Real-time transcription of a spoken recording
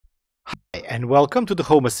And welcome to the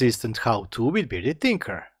Home Assistant How-To with Bearded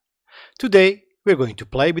Tinker. Today we're going to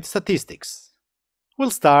play with statistics.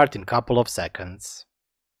 We'll start in a couple of seconds.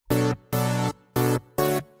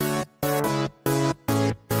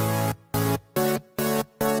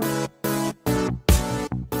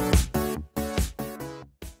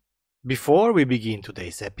 Before we begin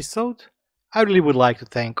today's episode, I really would like to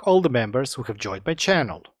thank all the members who have joined my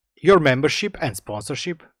channel. Your membership and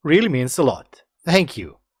sponsorship really means a lot. Thank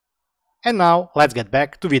you! And now let's get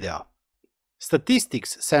back to video.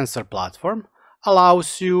 Statistics sensor platform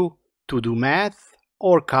allows you to do math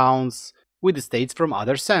or counts with the states from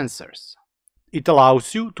other sensors. It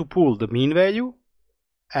allows you to pull the mean value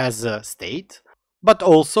as a state, but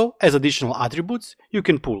also as additional attributes you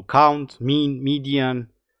can pull count, mean,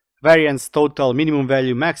 median, variance, total, minimum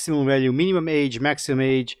value, minimum age, maximum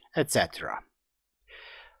age, etc.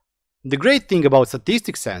 The great thing about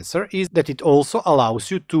statistics sensor is that it also allows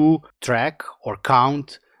you to track or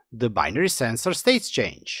count the binary sensor states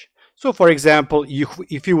change. So for example,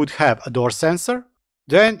 if you would have a door sensor,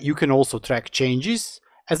 then you can also track changes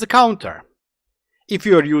as a counter. If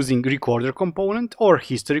you are using recorder component or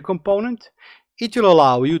history component, it will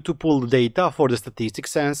allow you to pull the data for the statistics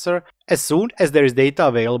sensor as soon as there is data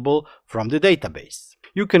available from the database.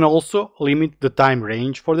 You can also limit the time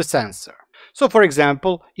range for the sensor. So for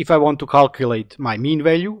example, if I want to calculate my mean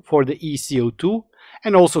value for the ECO2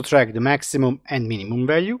 and also track the maximum and minimum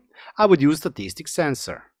value, I would use statistics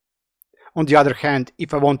sensor. On the other hand,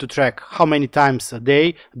 if I want to track how many times a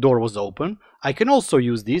day the door was open, I can also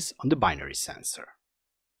use this on the binary sensor.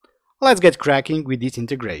 Let's get cracking with this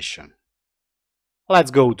integration.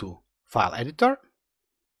 Let's go to File Editor,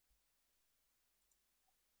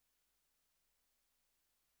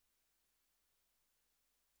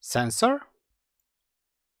 Sensor,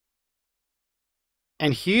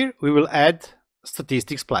 and here we will add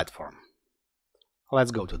statistics platform. Let's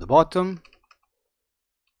go to the bottom.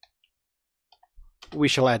 We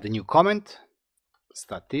shall add a new comment,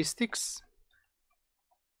 statistics,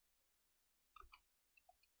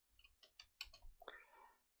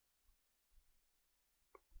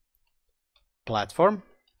 platform,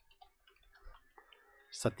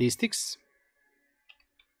 statistics,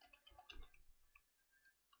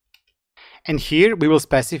 and here we will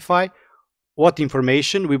specify what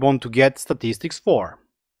information we want to get statistics for.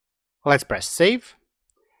 Let's press save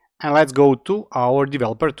and let's go to our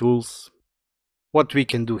developer tools. What we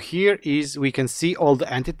can do here is we can see all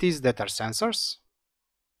the entities that are sensors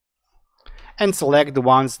and select the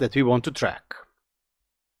ones that we want to track.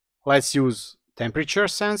 Let's use temperature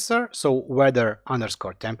sensor, so weather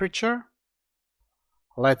underscore temperature.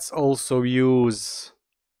 Let's also use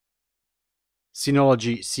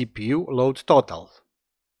Synology CPU load total.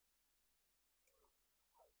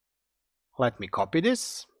 Let me copy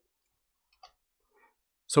this.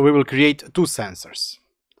 So we will create two sensors.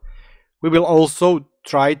 We will also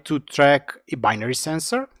try to track a binary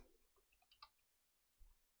sensor.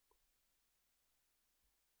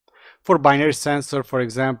 For binary sensor, for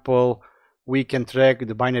example, we can track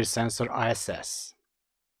the binary sensor ISS.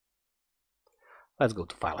 Let's go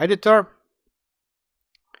to File Editor.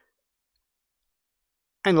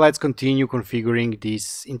 And let's continue configuring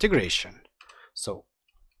this integration. So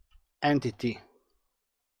entity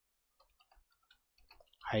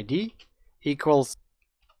ID equals,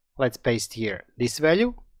 let's paste here this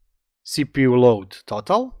value, CPU load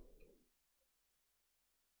total,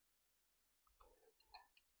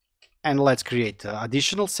 and let's create an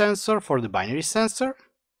additional sensor for the binary sensor,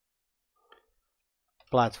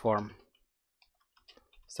 platform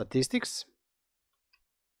statistics,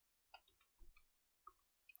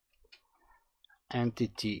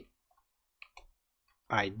 entity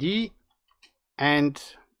ID, and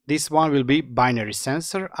this one will be binary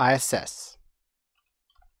sensor ISS.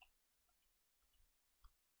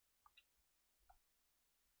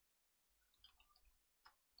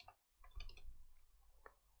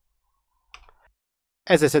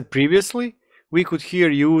 As I said previously, we could here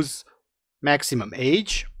use maximum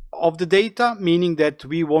age of the data, meaning that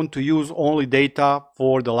we want to use only data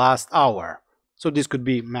for the last hour. So this could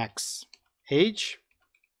be max age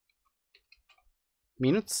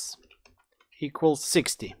minutes equals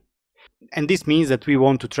 60. And this means that we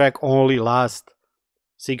want to track only last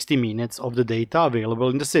 60 minutes of the data available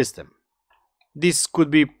in the system. This could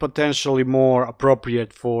be potentially more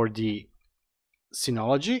appropriate for the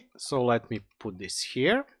Synology, so let me put this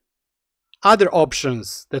here. Other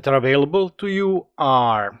options that are available to you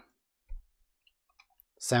are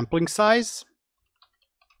sampling size,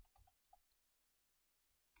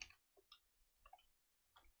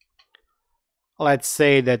 let's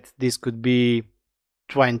say that this could be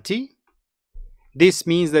 20 This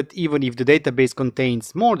means that even if the database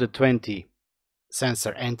contains more than 20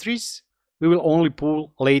 sensor entries, we will only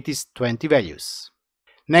pull latest 20 values.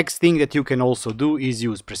 Next thing that you can also do is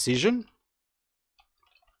use precision.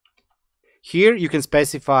 Here you can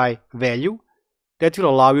specify value that will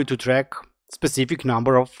allow you to track specific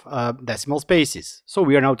number of decimal spaces. So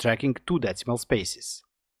we are now tracking 2 decimal spaces.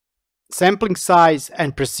 Sampling size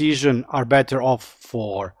and precision are better off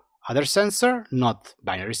for other sensor, not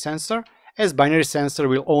binary sensor, as binary sensor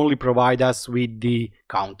will only provide us with the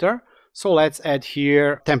counter. So let's add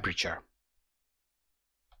here temperature.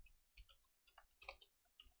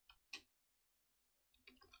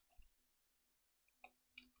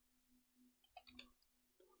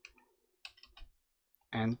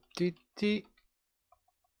 Entity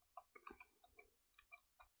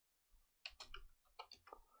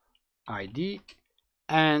ID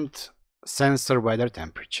and sensor weather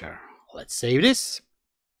temperature. Let's save this.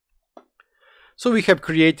 So we have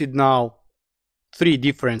created now 3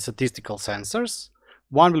 different statistical sensors.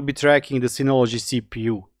 One will be tracking the Synology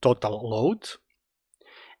CPU total load,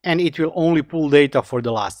 and it will only pull data for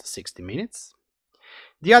the last 60 minutes.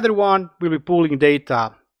 The other one will be pulling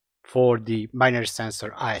data for the binary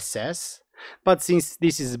sensor ISS, but since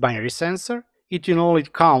this is a binary sensor, it will only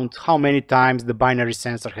count how many times the binary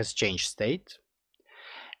sensor has changed state.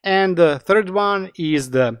 And the third one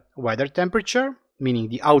is the weather temperature, meaning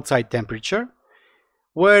the outside temperature,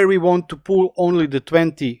 where we want to pull only the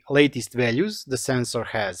 20 latest values the sensor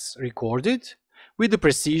has recorded with the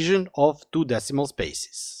precision of 2 decimal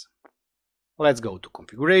spaces. Let's go to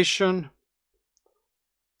configuration,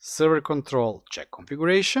 server control, check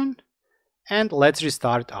configuration, and let's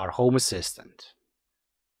restart our Home Assistant.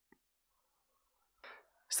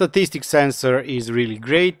 Statistic sensor is really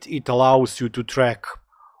great. It allows you to track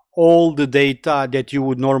all the data that you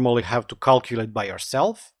would normally have to calculate by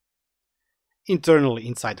yourself. Internally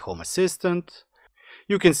inside Home Assistant,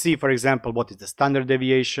 you can see, for example, what is the standard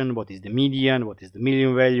deviation, what is the median, what is the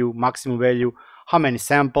median value, maximum value, how many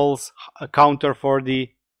samples, a counter for the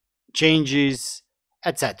changes,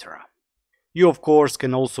 etc. You of course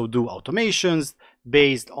can also do automations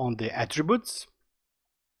based on the attributes,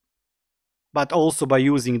 but also by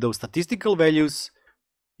using those statistical values,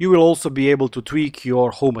 you will also be able to tweak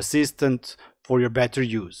your Home Assistant for your better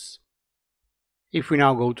use. If we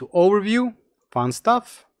now go to Overview, fun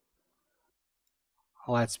stuff,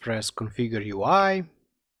 let's press Configure UI,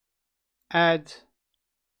 Add,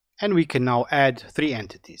 and we can now add 3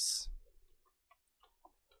 entities.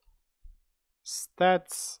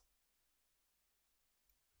 Stats,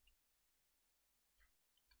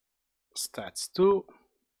 Stats2,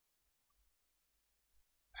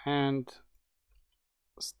 and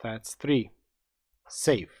Stats3.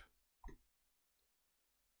 Save.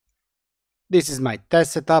 This is my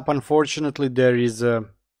test setup. Unfortunately, there is a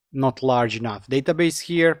not large enough database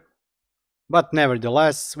here, but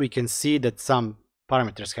nevertheless, we can see that some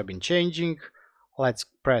parameters have been changing. Let's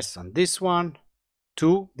press on this one.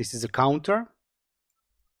 2, this is a counter.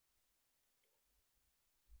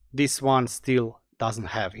 This one still doesn't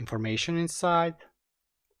have information inside,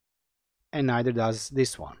 and neither does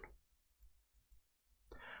this one.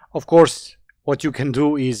 Of course, what you can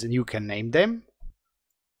do is you can name them.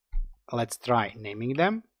 Let's try naming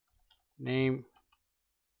them. Name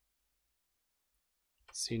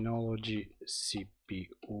Synology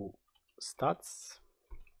CPU stats.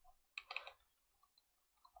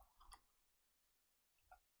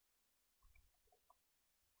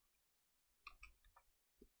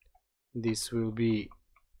 This will be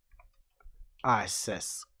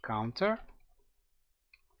ISS counter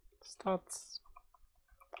stats,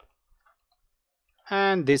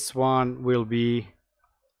 and this one will be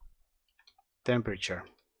temperature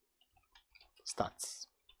stats.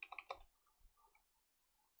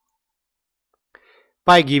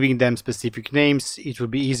 By giving them specific names, it will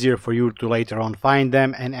be easier for you to later on find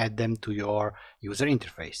them and add them to your user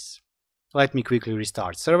interface. Let me quickly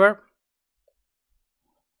restart server.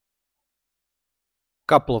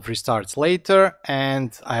 Couple of restarts later,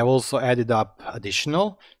 and I have also added up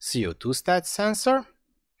additional CO2 stats sensor.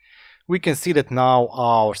 We can see that now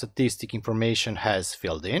our statistic information has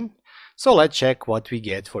filled in. So let's check what we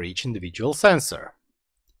get for each individual sensor.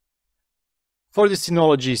 For the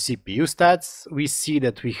Synology CPU stats, we see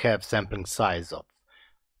that we have sampling size of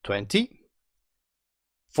 20,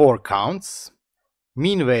 4 counts,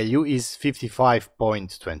 mean value is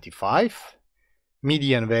 55.25,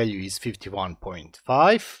 median value is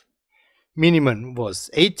 51.5, minimum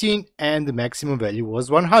was 18, and the maximum value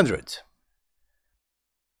was 100.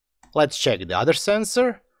 Let's check the other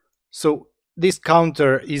sensor. So this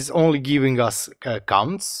counter is only giving us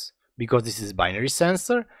counts because this is binary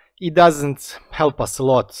sensor. It doesn't help us a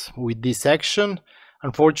lot with this action.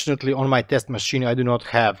 Unfortunately, on my test machine I do not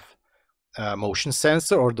have a motion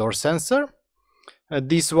sensor or door sensor.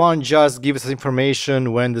 This one just gives us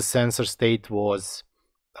information when the sensor state was,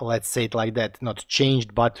 let's say it like that, not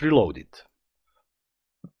changed but reloaded.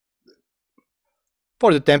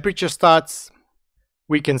 For the temperature stats,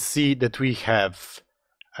 we can see that we have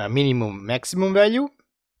a minimum maximum value.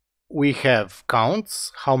 We have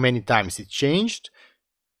counts, how many times it changed.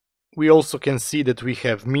 We also can see that we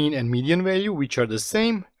have mean and median value, which are the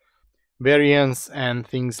same, variance and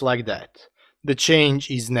things like that. The change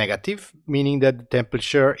is negative, meaning that the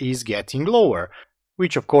temperature is getting lower,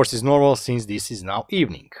 which of course is normal since this is now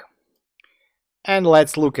evening. And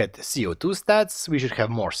let's look at CO2 stats. We should have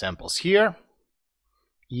more samples here.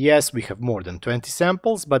 Yes, we have more than 20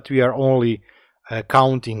 samples, but we are only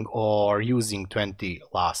counting or using 20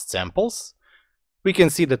 last samples. We can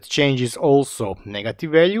see that change is also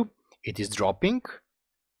negative value. It is dropping.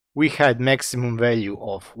 We had maximum value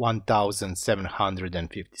of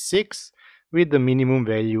 1756 with the minimum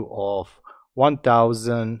value of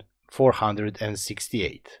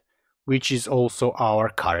 1468, which is also our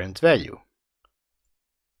current value.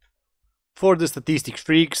 For the statistics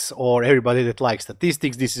freaks or everybody that likes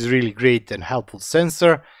statistics, this is really great and helpful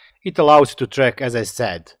sensor. It allows you to track, as I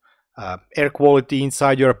said, air quality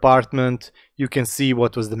inside your apartment. You can see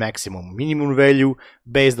what was the maximum minimum value.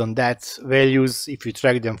 Based on that values, if you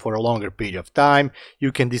track them for a longer period of time,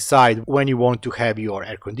 you can decide when you want to have your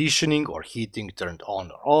air conditioning or heating turned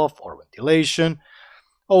on or off, or ventilation.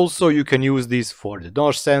 Also, you can use this for the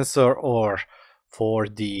door sensor or for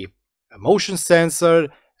the motion sensor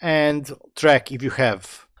and track if you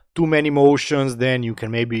have too many motions, then you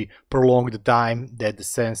can maybe prolong the time that the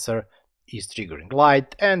sensor is triggering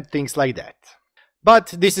light and things like that.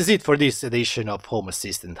 But this is it for this edition of Home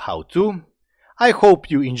Assistant How To. I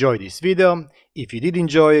hope you enjoyed this video. If you did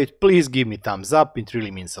enjoy it, please give me a thumbs up, it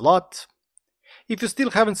really means a lot. If you still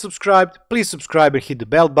haven't subscribed, please subscribe and hit the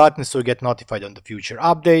bell button so you get notified on the future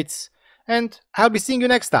updates. And I'll be seeing you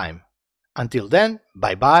next time. Until then,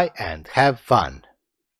 bye bye and have fun.